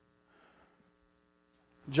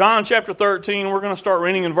John chapter 13, we're going to start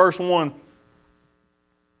reading in verse 1.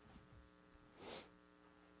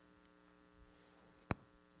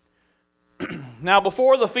 Now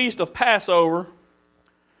before the feast of Passover,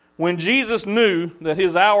 when Jesus knew that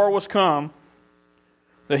his hour was come,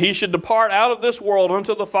 that he should depart out of this world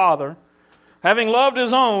unto the Father, having loved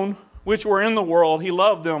his own which were in the world, he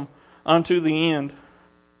loved them unto the end.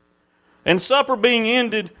 And supper being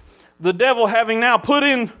ended, the devil having now put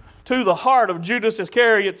into the heart of Judas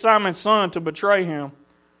Iscariot, Simon's son, to betray him,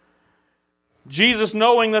 Jesus,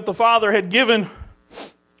 knowing that the Father had given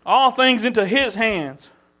all things into his hands,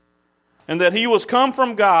 and that he was come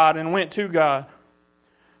from God and went to God,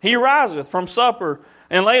 he riseth from supper,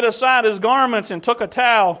 and laid aside his garments, and took a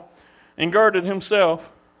towel, and girded himself.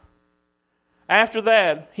 After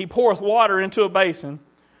that, he poureth water into a basin,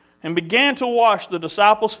 and began to wash the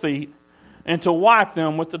disciples' feet, and to wipe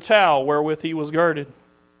them with the towel wherewith he was girded.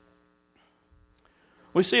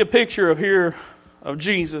 We see a picture of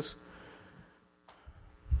Jesus.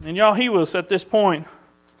 And y'all, he was at this point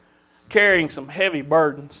carrying some heavy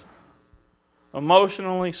burdens.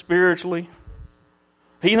 Emotionally, spiritually.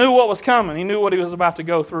 He knew what was coming. He knew what he was about to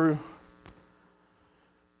go through.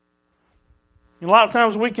 And a lot of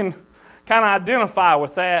times we can kind of identify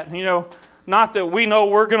with that. Not that we know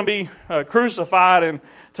we're going to be crucified and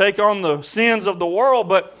take on the sins of the world,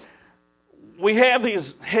 but we have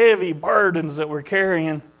these heavy burdens that we're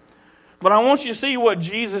carrying. But I want you to see what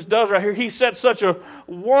Jesus does right here. He sets such a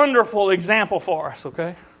wonderful example for us,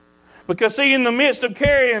 okay? Because see, in the midst of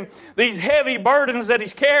carrying these heavy burdens that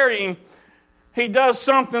he's carrying, he does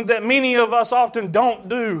something that many of us often don't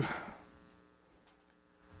do.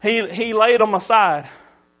 He laid them aside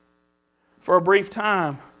for a brief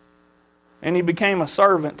time, and he became a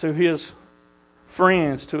servant to his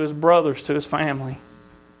friends, to his brothers, to his family.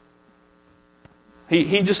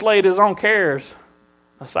 He just laid his own cares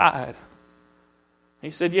aside. He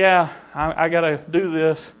said, yeah, I got to do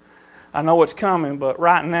this. I know what's coming, but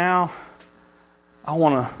right now, I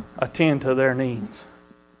want to attend to their needs.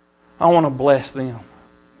 I want to bless them.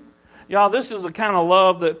 Y'all, this is the kind of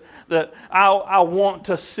love that I want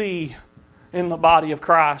to see in the body of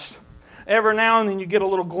Christ. Every now and then you get a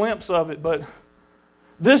little glimpse of it, but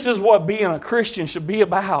this is what being a Christian should be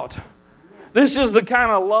about. This is the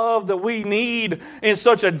kind of love that we need in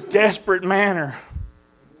such a desperate manner.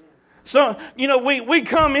 So, we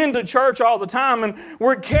come into church all the time and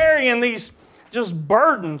we're carrying these just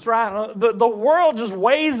burdens, right? The world just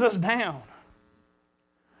weighs us down.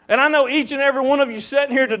 And I know each and every one of you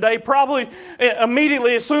sitting here today, probably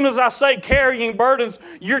immediately as soon as I say carrying burdens,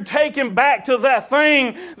 you're taken back to that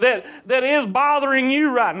thing that is bothering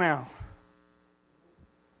you right now.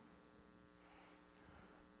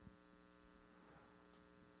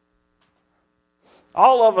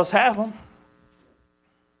 All of us have them.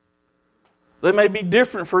 They may be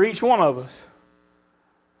different for each one of us.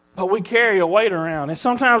 But we carry a weight around. And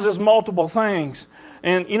sometimes it's multiple things.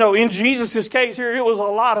 And, in Jesus' case here, it was a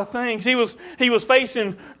lot of things. He was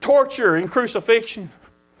facing torture and crucifixion.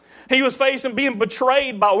 He was facing being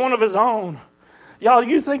betrayed by one of his own. Y'all,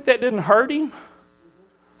 you think that didn't hurt him?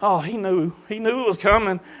 Oh, he knew. He knew it was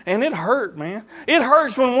coming. And it hurt, man. It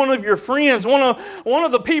hurts when one of your friends, one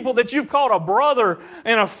of the people that you've called a brother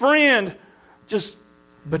and a friend, just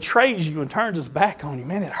betrays you and turns his back on you.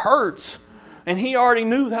 Man, it hurts. And he already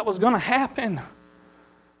knew that was going to happen.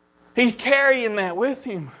 He's carrying that with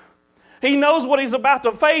him. He knows what he's about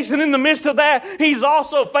to face, and in the midst of that, he's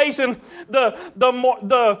also facing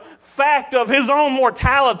the fact of his own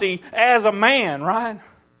mortality as a man, right?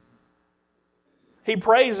 He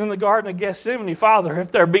prays in the Garden of Gethsemane, Father,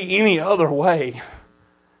 if there be any other way,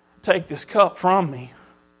 take this cup from me.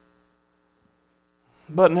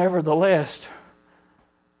 But nevertheless,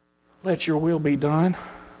 let your will be done.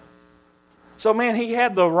 So, man, he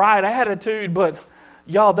had the right attitude, but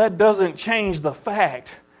y'all, that doesn't change the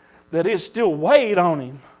fact that it still weighed on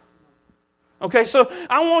him. Okay, so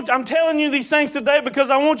I'm telling you these things today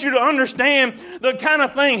because I want you to understand the kind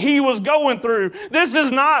of thing he was going through. This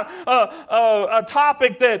is not a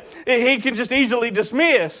topic that he can just easily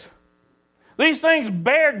dismiss. These things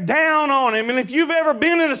bear down on him. And if you've ever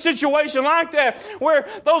been in a situation like that where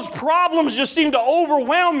those problems just seem to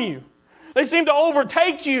overwhelm you, they seem to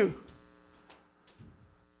overtake you,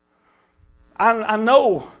 I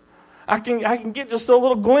know I can get just a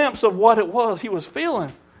little glimpse of what it was he was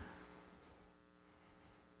feeling.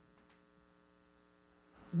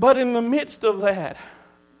 But in the midst of that,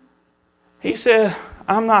 he said,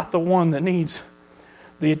 I'm not the one that needs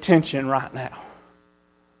the attention right now.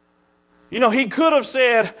 He could have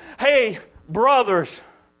said, hey, brothers,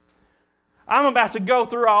 I'm about to go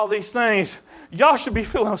through all these things. Y'all should be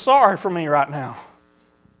feeling sorry for me right now.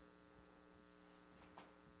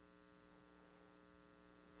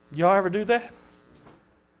 Y'all ever do that?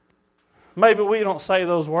 Maybe we don't say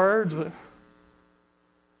those words, but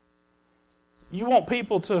you want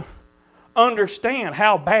people to understand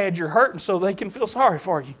how bad you're hurting so they can feel sorry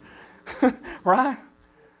for you. Right?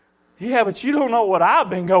 Yeah, but you don't know what I've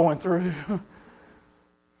been going through.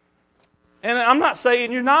 And I'm not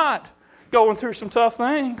saying you're not going through some tough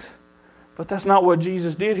things, but that's not what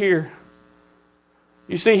Jesus did here.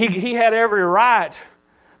 You see, he had every right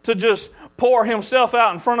to just pour himself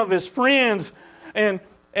out in front of his friends and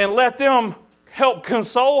let them help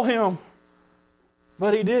console him.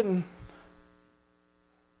 But he didn't.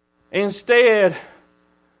 Instead,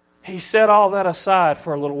 he set all that aside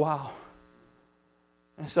for a little while.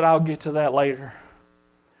 And said, I'll get to that later.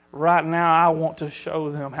 Right now, I want to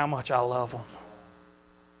show them how much I love them.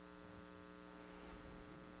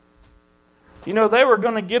 You know, they were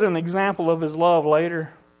going to get an example of his love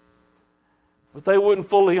later, but they wouldn't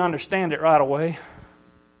fully understand it right away.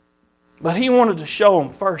 But he wanted to show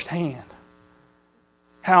them firsthand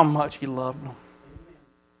how much he loved them.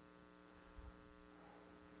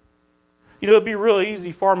 You know, it'd be real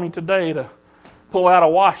easy for me today to pull out a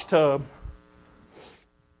wash tub,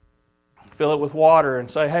 fill it with water, and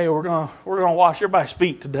say, hey, we're gonna wash everybody's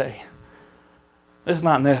feet today. It's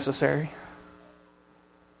not necessary.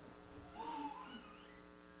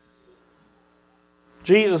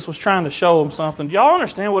 Jesus was trying to show them something. Do y'all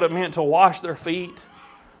understand what it meant to wash their feet?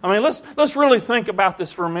 I mean, let's really think about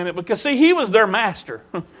this for a minute, because see, he was their master.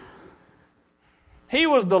 He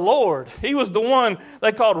was the Lord. He was the one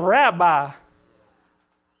they called Rabbi.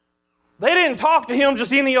 They didn't talk to him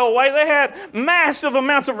just any old way. They had massive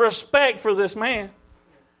amounts of respect for this man.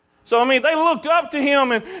 So, I mean, they looked up to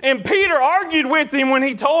him, and Peter argued with him when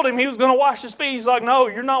he told him he was going to wash his feet. He's like, no,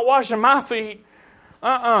 you're not washing my feet.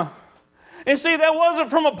 And see, that wasn't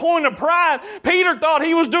from a point of pride. Peter thought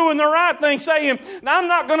he was doing the right thing, saying, I'm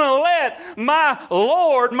not going to let my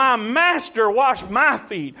Lord, my master, wash my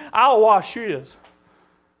feet. I'll wash his.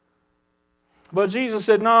 But Jesus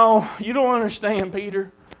said, no, you don't understand,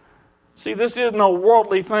 Peter. See, this isn't a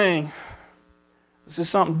worldly thing. This is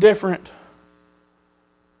something different.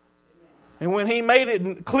 And when he made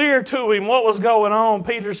it clear to him what was going on,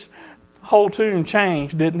 Peter's whole tune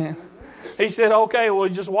changed, didn't it? He said, okay, well,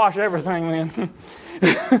 just wash everything then.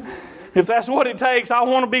 If that's what it takes, I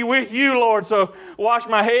want to be with you, Lord. So wash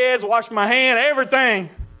my heads, wash my hand, everything.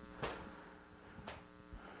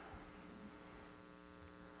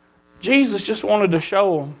 Jesus just wanted to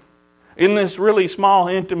show them in this really small,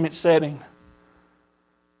 intimate setting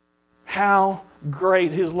how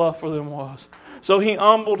great his love for them was. So he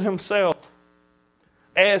humbled himself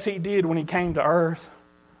as he did when he came to earth.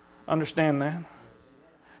 Understand that?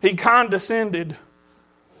 He condescended.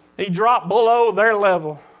 He dropped below their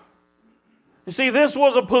level. You see, this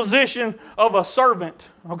was a position of a servant,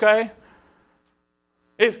 okay?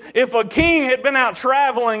 If a king had been out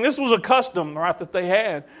traveling, this was a custom, right, that they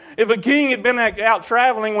had. If a king had been out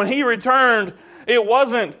traveling, when he returned, it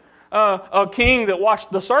wasn't a king that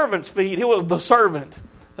washed the servant's feet. It was the servant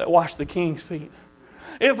that washed the king's feet.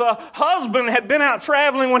 If a husband had been out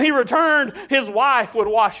traveling, when he returned, his wife would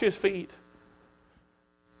wash his feet.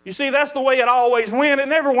 You see, that's the way it always went. It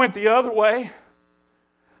never went the other way.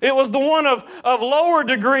 It was the one of lower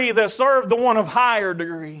degree that served the one of higher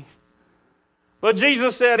degree. But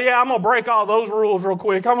Jesus said, yeah, I'm going to break all those rules real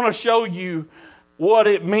quick. I'm going to show you what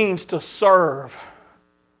it means to serve.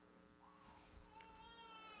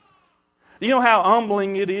 You know how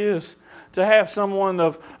humbling it is to have someone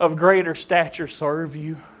of greater stature serve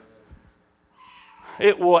you?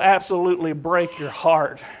 It will absolutely break your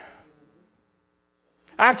heart.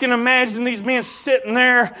 I can imagine these men sitting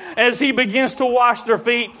there as he begins to wash their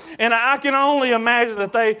feet, and I can only imagine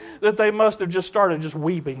that they must have just started just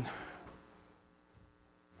weeping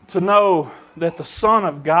to know that the Son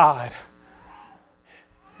of God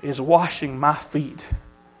is washing my feet,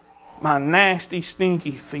 my nasty,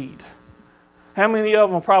 stinky feet. How many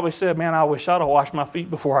of them probably said, man, I wish I'd have washed my feet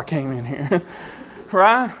before I came in here,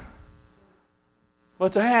 right?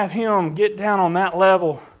 But to have him get down on that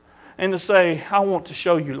level and to say, I want to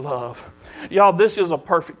show you love. Y'all, this is a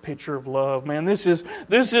perfect picture of love, man. This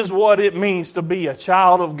is what it means to be a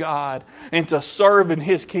child of God and to serve in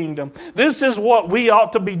His kingdom. This is what we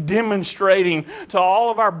ought to be demonstrating to all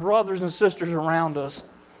of our brothers and sisters around us.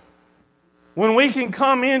 When we can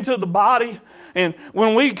come into the body and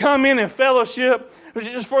when we come in and fellowship,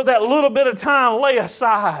 just for that little bit of time, lay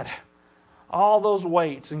aside all those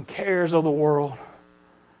weights and cares of the world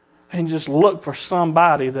and just look for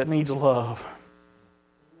somebody that needs love.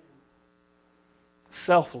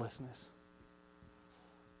 Selflessness.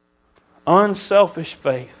 Unselfish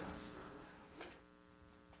faith.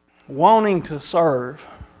 Wanting to serve.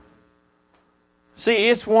 See,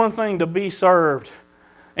 it's one thing to be served,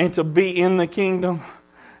 and to be in the kingdom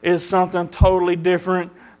is something totally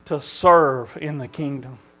different to serve in the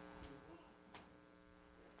kingdom.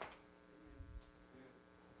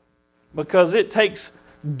 Because it takes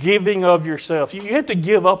giving of yourself. You have to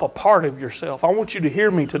give up a part of yourself. I want you to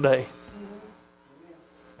hear me today.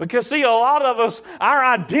 Because see, a lot of us, our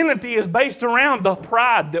identity is based around the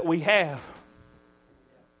pride that we have.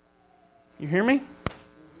 You hear me?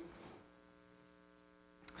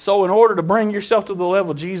 So in order to bring yourself to the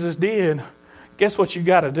level Jesus did, guess what you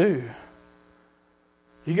got to do?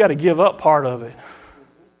 You got to give up part of it.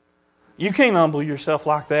 You can't humble yourself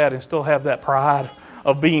like that and still have that pride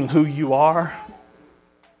of being who you are.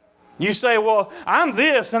 You say, well, I'm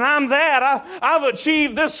this and I'm that. I've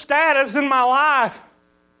achieved this status in my life.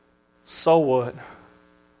 So what?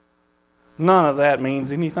 None of that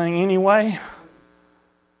means anything anyway.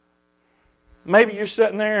 Maybe you're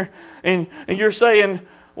sitting there and you're saying,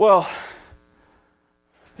 well,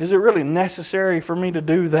 is it really necessary for me to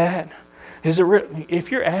do that?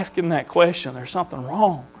 If you're asking that question, there's something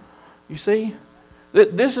wrong. You see?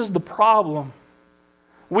 This is the problem.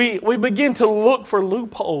 We begin to look for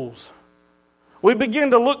loopholes. We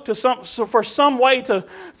begin to look for some way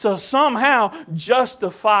to somehow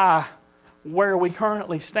justify where we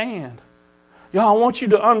currently stand. Y'all, I want you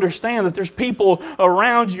to understand that there's people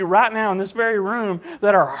around you right now in this very room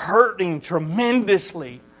that are hurting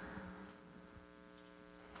tremendously.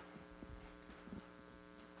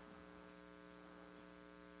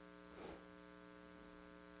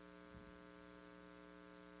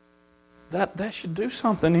 That should do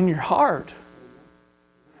something in your heart.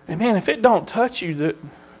 And man, if it don't touch you,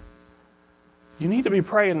 you need to be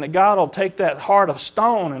praying that God will take that heart of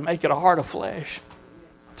stone and make it a heart of flesh.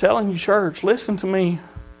 I'm telling you, church, listen to me.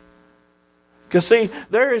 Because see,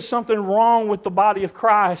 there is something wrong with the body of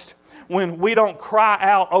Christ when we don't cry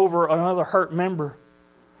out over another hurt member.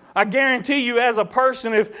 I guarantee you, as a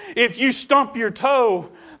person, if you stump your toe,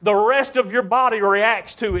 the rest of your body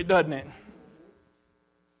reacts to it, doesn't it?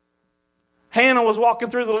 Hannah was walking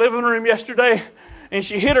through the living room yesterday, and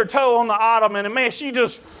she hit her toe on the ottoman, and man, she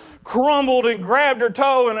just crumbled and grabbed her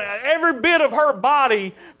toe, and every bit of her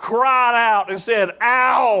body cried out and said,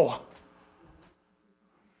 "Ow!"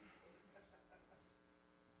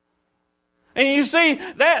 And you see,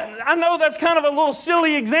 that I know that's kind of a little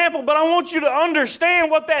silly example, but I want you to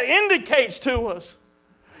understand what that indicates to us.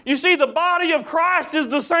 You see, the body of Christ is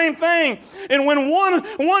the same thing. And when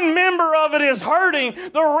one member of it is hurting,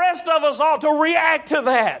 the rest of us ought to react to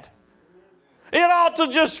that. It ought to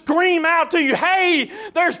just scream out to you, hey,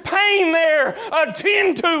 there's pain there.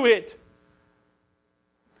 Attend to it.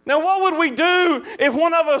 Now, what would we do if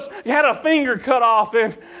one of us had a finger cut off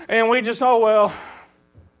and we just, oh, well,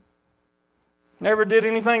 never did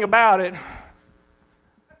anything about it?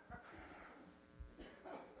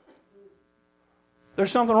 There's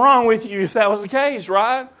something wrong with you if that was the case,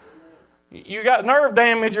 right? You got nerve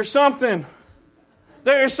damage or something.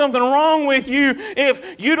 There is something wrong with you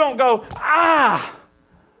if you don't go, ah!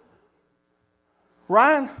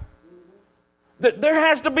 Right? There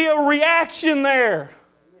has to be a reaction there.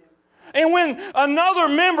 And when another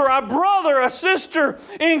member, a brother, a sister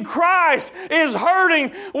in Christ is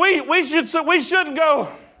hurting, we shouldn't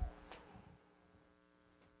go.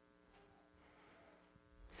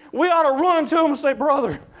 We ought to run to them and say,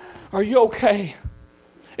 brother, are you okay?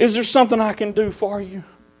 Is there something I can do for you?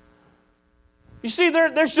 You see,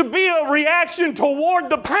 there should be a reaction toward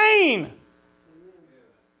the pain.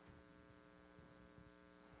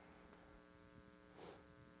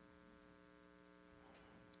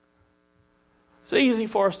 It's easy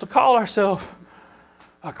for us to call ourselves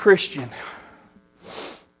a Christian.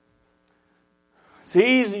 It's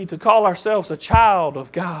easy to call ourselves a child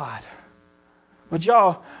of God. But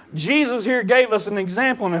y'all, Jesus here gave us an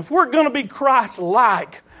example, and if we're going to be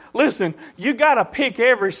Christ-like, listen, you got to pick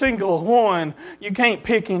every single one. You can't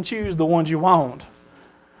pick and choose the ones you want.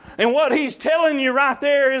 And what he's telling you right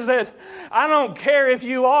there is that I don't care if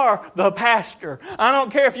you are the pastor. I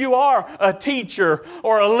don't care if you are a teacher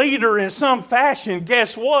or a leader in some fashion.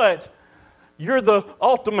 Guess what? You're the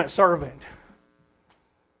ultimate servant.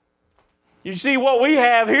 You see what we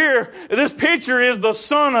have here, this picture is the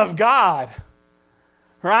Son of God.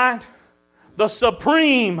 Right? The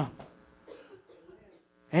supreme.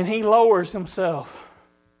 And he lowers himself,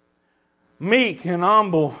 meek and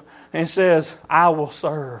humble, and says, I will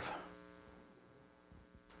serve.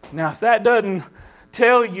 Now, if that doesn't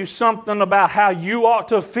tell you something about how you ought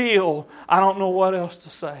to feel, I don't know what else to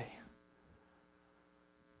say.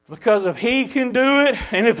 Because if He can do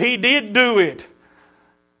it, and if He did do it,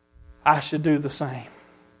 I should do the same.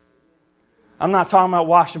 I'm not talking about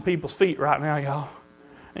washing people's feet right now, y'all,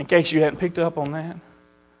 in case you hadn't picked up on that.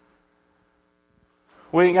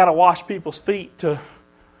 We ain't got to wash people's feet to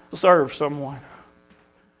serve someone.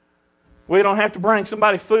 We don't have to bring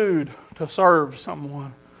somebody food to serve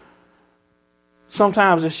someone.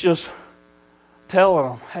 Sometimes it's just telling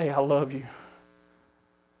them, hey, I love you.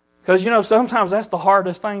 Because, sometimes that's the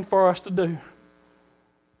hardest thing for us to do.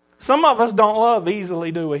 Some of us don't love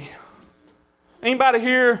easily, do we? Anybody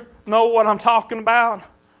here know what I'm talking about?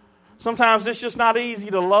 Sometimes it's just not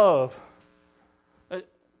easy to love.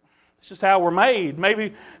 It's just how we're made. Maybe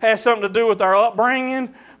it has something to do with our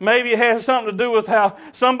upbringing. Maybe it has something to do with how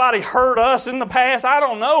somebody hurt us in the past. I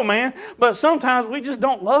don't know, man. But sometimes we just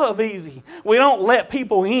don't love easy. We don't let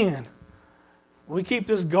people in. We keep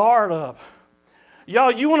this guard up.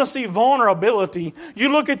 Y'all, you want to see vulnerability. You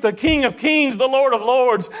look at the King of Kings, the Lord of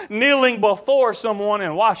Lords, kneeling before someone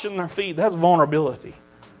and washing their feet. That's vulnerability.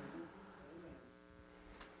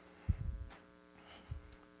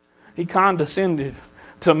 He condescended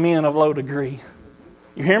to men of low degree.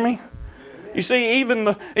 You hear me? You see, even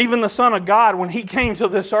the Son of God, when He came to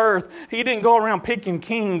this earth, He didn't go around picking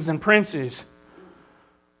kings and princes.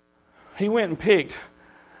 He went and picked,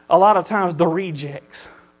 a lot of times, the rejects.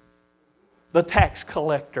 The tax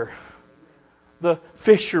collector. The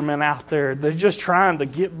fishermen out there. They're just trying to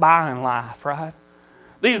get by in life, right?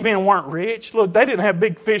 These men weren't rich. Look, they didn't have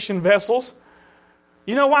big fishing vessels.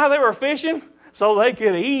 You know why they were fishing? So they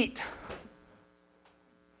could eat.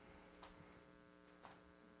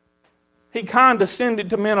 He condescended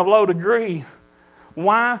to men of low degree.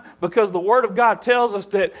 Why? Because the Word of God tells us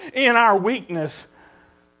that in our weakness,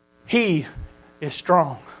 He is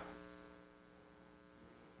strong.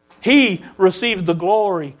 He receives the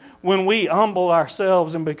glory when we humble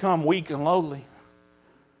ourselves and become weak and lowly.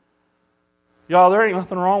 Y'all, there ain't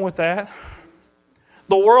nothing wrong with that.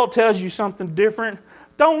 The world tells you something different.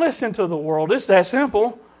 Don't listen to the world. It's that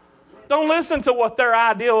simple. Don't listen to what their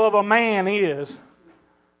ideal of a man is.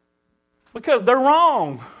 Because they're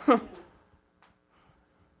wrong.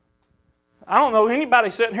 I don't know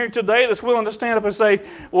anybody sitting here today that's willing to stand up and say,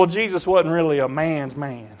 well, Jesus wasn't really a man's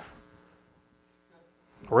man.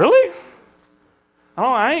 Really?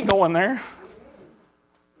 I ain't going there.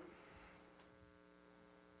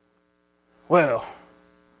 Well,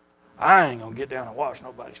 I ain't going to get down and wash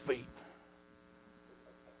nobody's feet.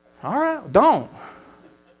 All right, don't.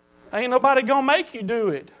 Ain't nobody going to make you do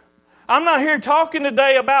it. I'm not here talking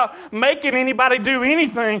today about making anybody do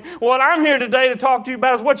anything. What I'm here today to talk to you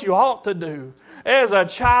about is what you ought to do. As a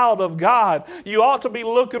child of God, you ought to be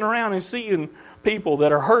looking around and seeing people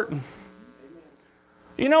that are hurting.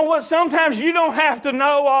 You know what? Sometimes you don't have to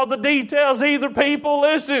know all the details either, people.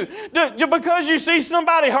 Listen, because you see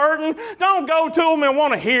somebody hurting, don't go to them and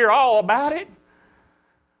want to hear all about it.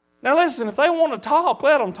 Now listen, if they want to talk,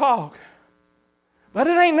 let them talk. But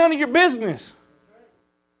it ain't none of your business.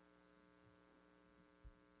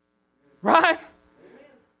 Right?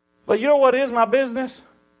 But you know what is my business?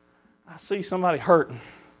 I see somebody hurting.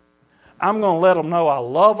 I'm going to let them know I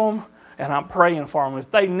love them and I'm praying for them.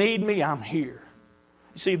 If they need me, I'm here.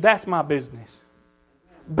 You see, that's my business.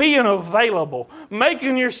 Being available,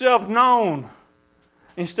 making yourself known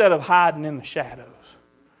instead of hiding in the shadows,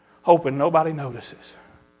 hoping nobody notices.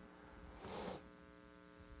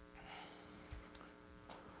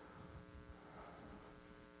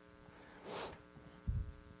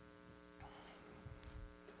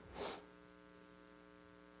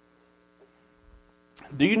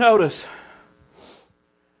 Do you notice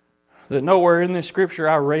that nowhere in this scripture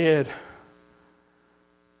I read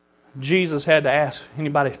Jesus had to ask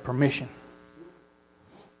anybody's permission?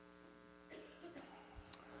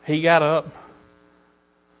 He got up.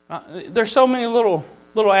 There's so many little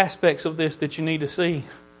aspects of this that you need to see.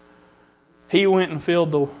 He went and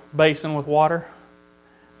filled the basin with water.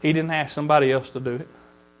 He didn't ask somebody else to do it.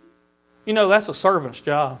 You know, that's a servant's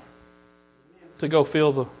job, to go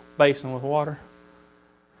fill the basin with water.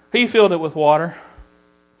 He filled it with water.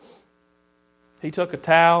 He took a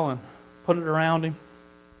towel and put it around him.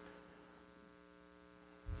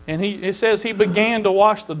 And it says he began to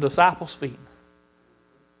wash the disciples' feet.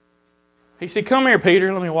 He said, come here,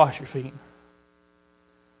 Peter, let me wash your feet.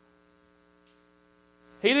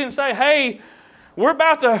 He didn't say, hey, we're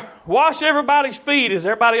about to wash everybody's feet. Is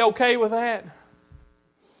everybody okay with that?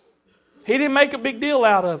 He didn't make a big deal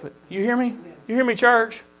out of it. You hear me? You hear me,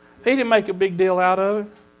 church? He didn't make a big deal out of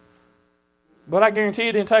it. But I guarantee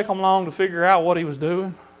it didn't take them long to figure out what he was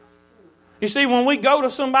doing. You see, when we go to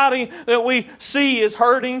somebody that we see is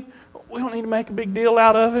hurting, we don't need to make a big deal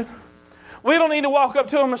out of it. We don't need to walk up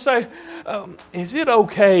to them and say, is it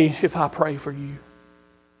okay if I pray for you?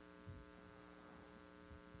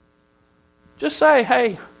 Just say,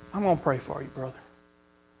 hey, I'm going to pray for you, brother.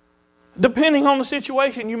 Depending on the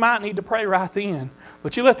situation, you might need to pray right then.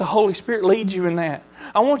 But you let the Holy Spirit lead you in that.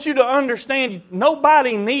 I want you to understand,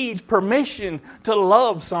 nobody needs permission to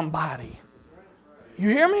love somebody. You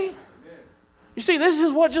hear me? You see, this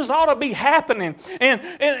is what just ought to be happening. And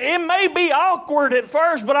it may be awkward at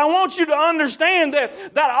first, but I want you to understand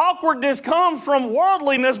that awkwardness comes from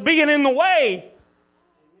worldliness being in the way.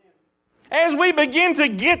 As we begin to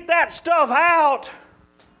get that stuff out,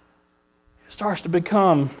 it starts to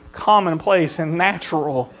become commonplace and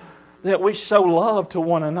natural that we show love to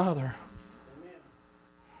one another.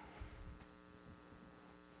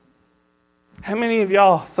 How many of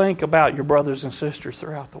y'all think about your brothers and sisters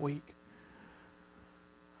throughout the week?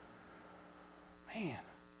 Man,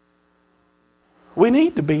 we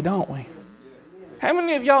need to be, don't we? How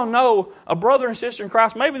many of y'all know a brother and sister in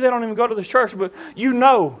Christ? Maybe they don't even go to this church, but you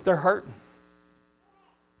know they're hurting.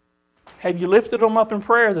 Have you lifted them up in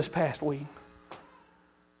prayer this past week?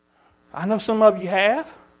 I know some of you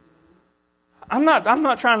have. I'm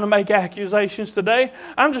not trying to make accusations today.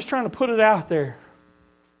 I'm just trying to put it out there.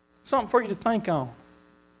 Something for you to think on.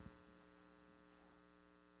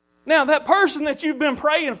 Now, that person that you've been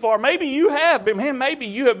praying for, maybe you have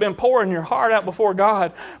been pouring your heart out before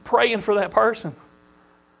God, praying for that person.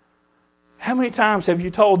 How many times have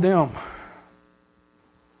you told them?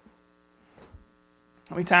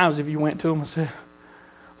 How many times have you went to them and said,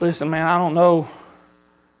 listen, man, I don't know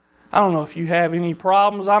if you have any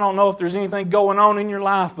problems. I don't know if there's anything going on in your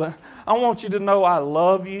life, but I want you to know I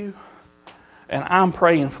love you and I'm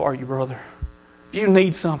praying for you, brother. If you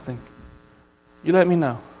need something, you let me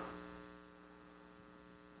know.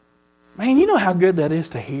 Man, you know how good that is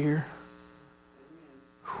to hear?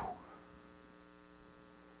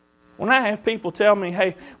 When I have people tell me,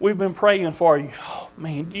 hey, we've been praying for you. Oh,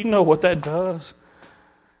 man, do you know what that does?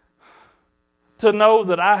 To know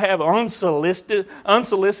that I have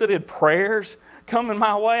unsolicited prayers coming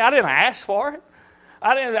my way. I didn't ask for it.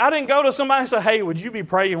 I didn't go to somebody and say, hey, would you be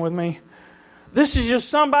praying with me? This is just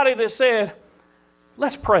somebody that said,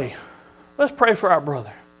 let's pray. Let's pray for our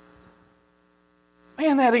brother.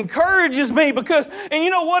 Man, that encourages me because, and you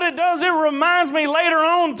know what it does? It reminds me later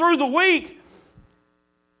on through the week,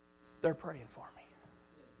 they're praying for me.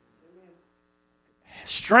 It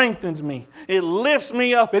strengthens me. It lifts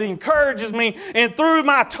me up. It encourages me. And through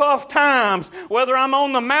my tough times, whether I'm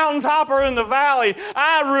on the mountaintop or in the valley,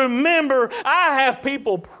 I remember I have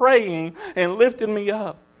people praying and lifting me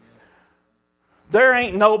up. There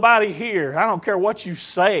ain't nobody here. I don't care what you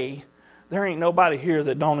say. There ain't nobody here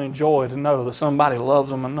that don't enjoy to know that somebody loves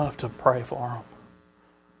them enough to pray for them.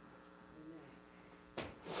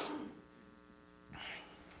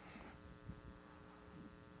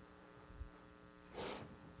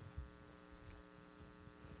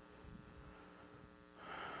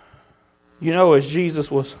 You know, as Jesus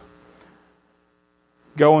was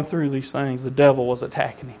going through these things, the devil was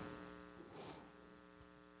attacking him.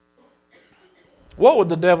 What would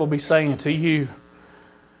the devil be saying to you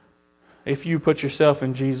if you put yourself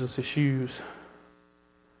in Jesus' shoes?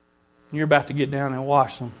 You're about to get down and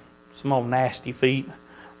wash some old nasty feet.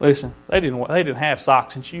 Listen, they didn't have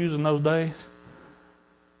socks and shoes in those days.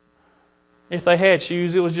 If they had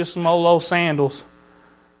shoes, it was just some old sandals.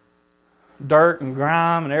 Dirt and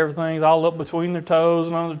grime and everything's all up between their toes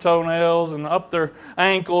and under their toenails and up their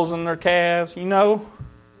ankles and their calves, you know.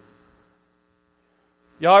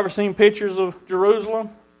 Y'all ever seen pictures of Jerusalem?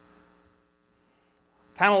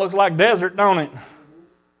 Kind of looks like desert, don't it?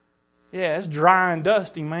 Yeah, it's dry and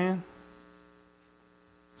dusty, man.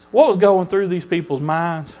 So what was going through these people's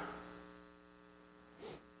minds?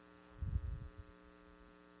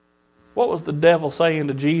 What was the devil saying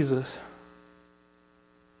to Jesus?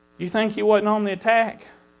 You think he wasn't on the attack?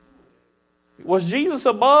 Was Jesus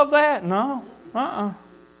above that? No.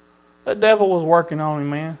 That devil was working on him,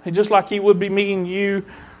 man. Just like he would be meeting you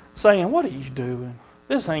saying, what are you doing?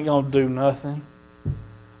 This ain't going to do nothing.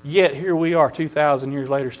 Yet here we are 2,000 years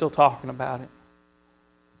later still talking about it.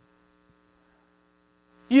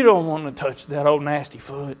 You don't want to touch that old nasty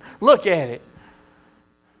foot. Look at it.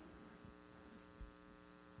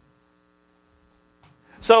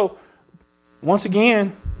 So, once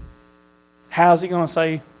again, how's he going to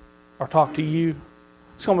say or talk to you?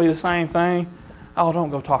 It's going to be the same thing. Oh, don't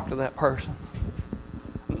go talk to that person.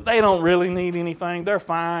 They don't really need anything. They're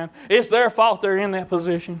fine. It's their fault they're in that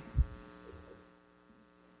position.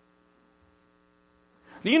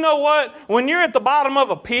 Do you know what? When you're at the bottom of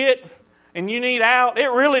a pit and you need out, it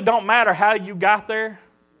really don't matter how you got there.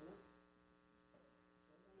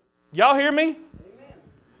 Y'all hear me?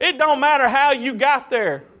 It don't matter how you got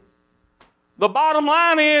there. The bottom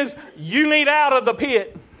line is you need out of the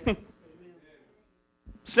pit.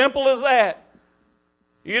 Simple as that.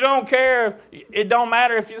 You don't care. It don't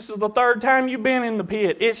matter if this is the third time you've been in the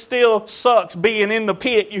pit. It still sucks being in the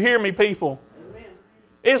pit. You hear me, people?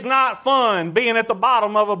 It's not fun being at the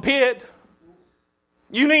bottom of a pit.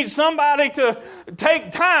 You need somebody to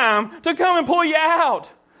take time to come and pull you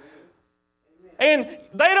out. And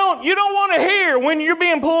you don't want to hear when you're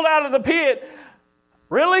being pulled out of the pit,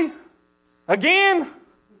 really? Again?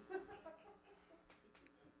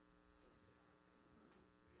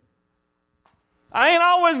 I ain't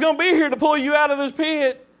always going to be here to pull you out of this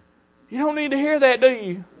pit. You don't need to hear that, do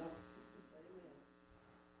you?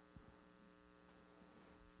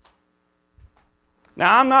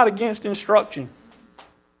 Now, I'm not against instruction.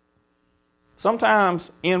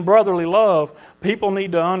 Sometimes in brotherly love, people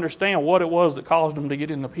need to understand what it was that caused them to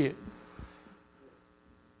get in the pit.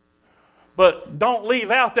 But don't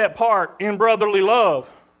leave out that part in brotherly love.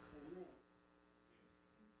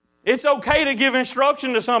 It's okay to give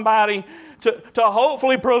instruction to somebody to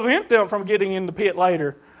hopefully prevent them from getting in the pit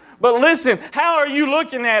later. But listen, how are you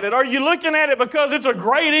looking at it? Are you looking at it because it's a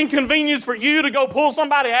great inconvenience for you to go pull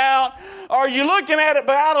somebody out? Or are you looking at it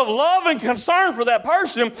out of love and concern for that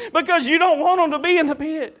person because you don't want them to be in the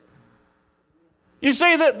pit? You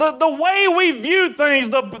see, the way we view things,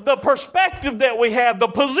 the perspective that we have, the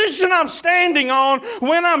position I'm standing on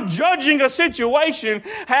when I'm judging a situation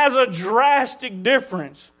has a drastic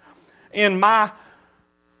difference in my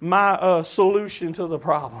solution to the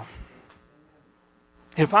problem.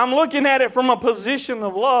 If I'm looking at it from a position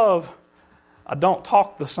of love, I don't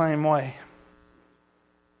talk the same way.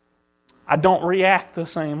 I don't react the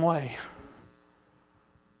same way.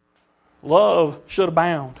 Love should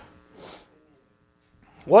abound.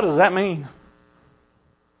 What does that mean?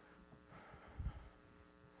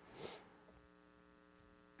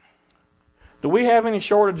 Do we have any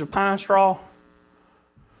shortage of pine straw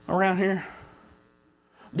around here?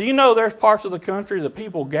 Do you know there's parts of the country that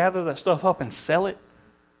people gather that stuff up and sell it?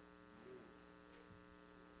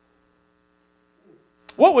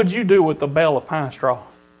 What would you do with the bale of pine straw?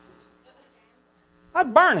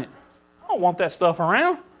 I'd burn it. I don't want that stuff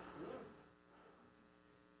around.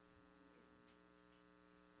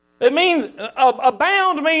 It means,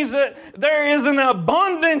 abound means that there is an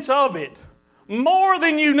abundance of it. More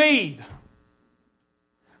than you need.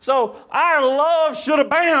 So our love should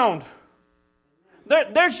abound.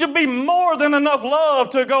 There should be more than enough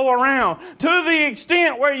love to go around. To the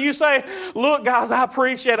extent where you say, look guys, I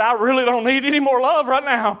appreciate it. I really don't need any more love right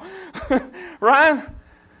now. Right?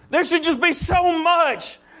 There should just be so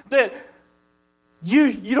much that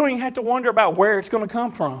you don't even have to wonder about where it's going to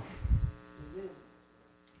come from.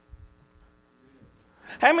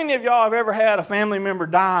 How many of y'all have ever had a family member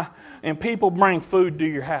die and people bring food to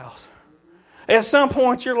your house? At some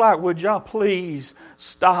point you're like, would y'all please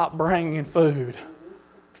stop bringing food?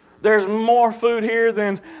 There's more food here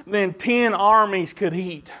than 10 armies could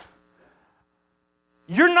eat.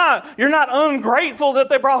 You're not ungrateful that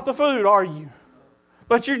they brought the food, are you?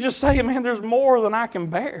 But you're just saying, man, there's more than I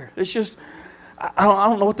can bear. It's just, I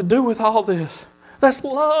don't know what to do with all this. That's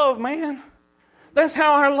love, man. That's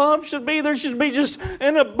how our love should be. There should be just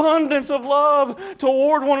an abundance of love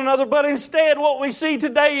toward one another. But instead, what we see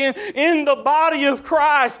today in the body of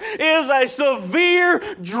Christ is a severe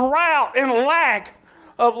drought and lack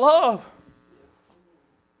of love.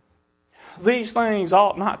 These things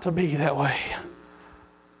ought not to be that way.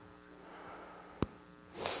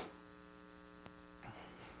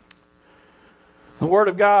 The Word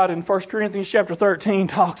of God in 1 Corinthians chapter 13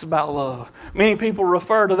 talks about love. Many people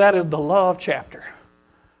refer to that as the love chapter.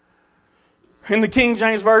 In the King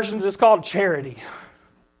James versions, it's called charity.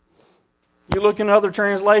 You look in other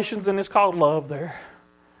translations and it's called love there.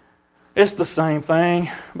 It's the same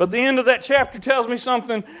thing. But the end of that chapter tells me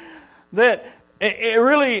something that it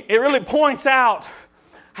really points out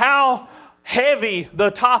how heavy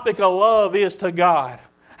the topic of love is to God.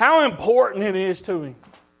 How important it is to Him.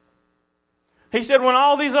 He said, when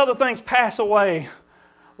all these other things pass away,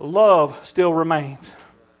 love still remains.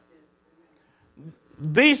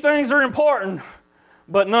 These things are important,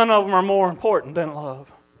 but none of them are more important than love.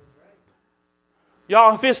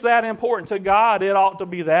 Y'all, if it's that important to God, it ought to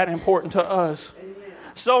be that important to us. Amen.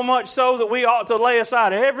 So much so that we ought to lay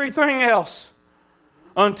aside everything else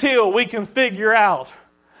until we can figure out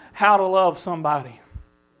how to love somebody.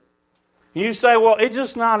 You say, well, it's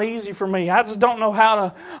just not easy for me. I just don't know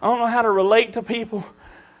how to relate to people.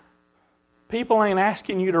 People ain't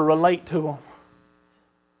asking you to relate to them.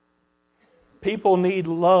 People need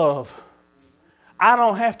love. I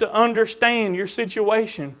don't have to understand your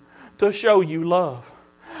situation to show you love.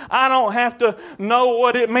 I don't have to know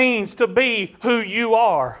what it means to be who you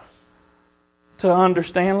are to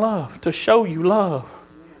understand love, to show you love.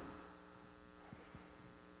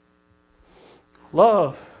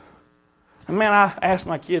 Love. And man, I ask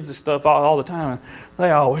my kids this stuff all the time, and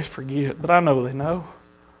they always forget, but I know they know.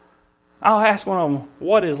 I'll ask one of them,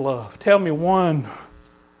 what is love? Tell me one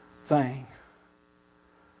thing.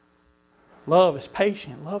 Love is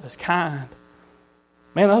patient. Love is kind.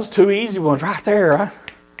 Man, those two easy ones right there, right?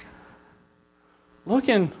 Look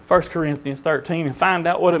in 1 Corinthians 13 and find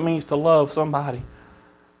out what it means to love somebody.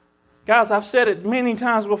 Guys, I've said it many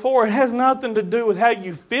times before. It has nothing to do with how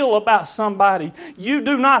you feel about somebody. You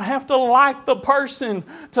do not have to like the person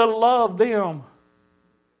to love them.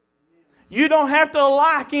 You don't have to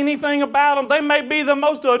like anything about them. They may be the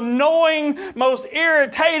most annoying, most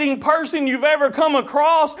irritating person you've ever come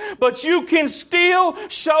across, but you can still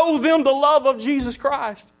show them the love of Jesus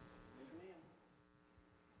Christ.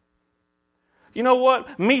 You know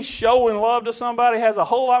what? Me showing love to somebody has a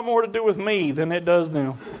whole lot more to do with me than it does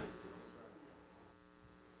them.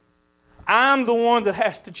 I'm the one that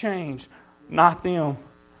has to change, not them.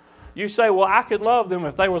 You say, well, I could love them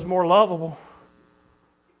if they was more lovable.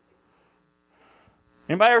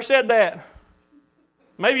 Anybody ever said that?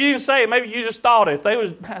 Maybe you didn't say it. Maybe you just thought it. If they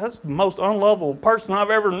was, that's the most unlovable person I've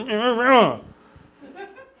ever.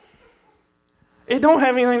 It don't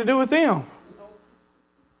have anything to do with them.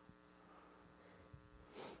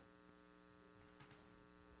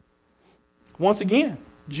 Once again,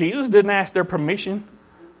 Jesus didn't ask their permission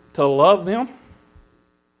to love them.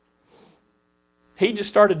 He just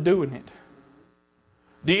started doing it.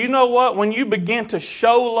 Do you know what? When you begin to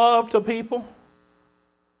show love to people,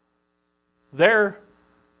 their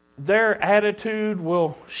attitude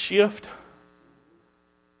will shift.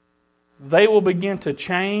 They will begin to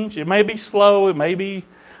change. It may be slow. It may be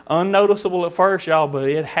unnoticeable at first, y'all, but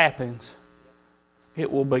it happens.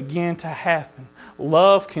 It will begin to happen.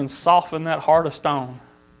 Love can soften that heart of stone.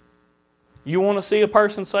 You want to see a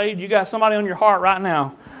person saved? You got somebody on your heart right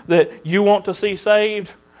now that you want to see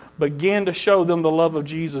saved? Begin to show them the love of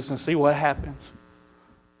Jesus and see what happens.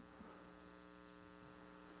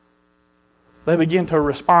 They begin to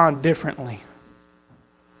respond differently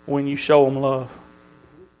when you show them love.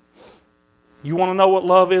 You want to know what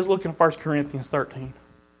love is? Look in 1 Corinthians 13.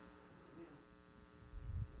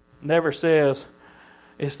 Never says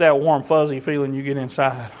it's that warm, fuzzy feeling you get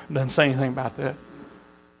inside. It doesn't say anything about that.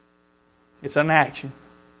 It's an action.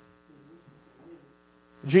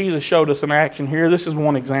 Jesus showed us an action here. This is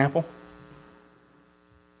one example.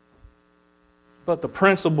 But the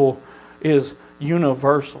principle is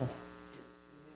universal.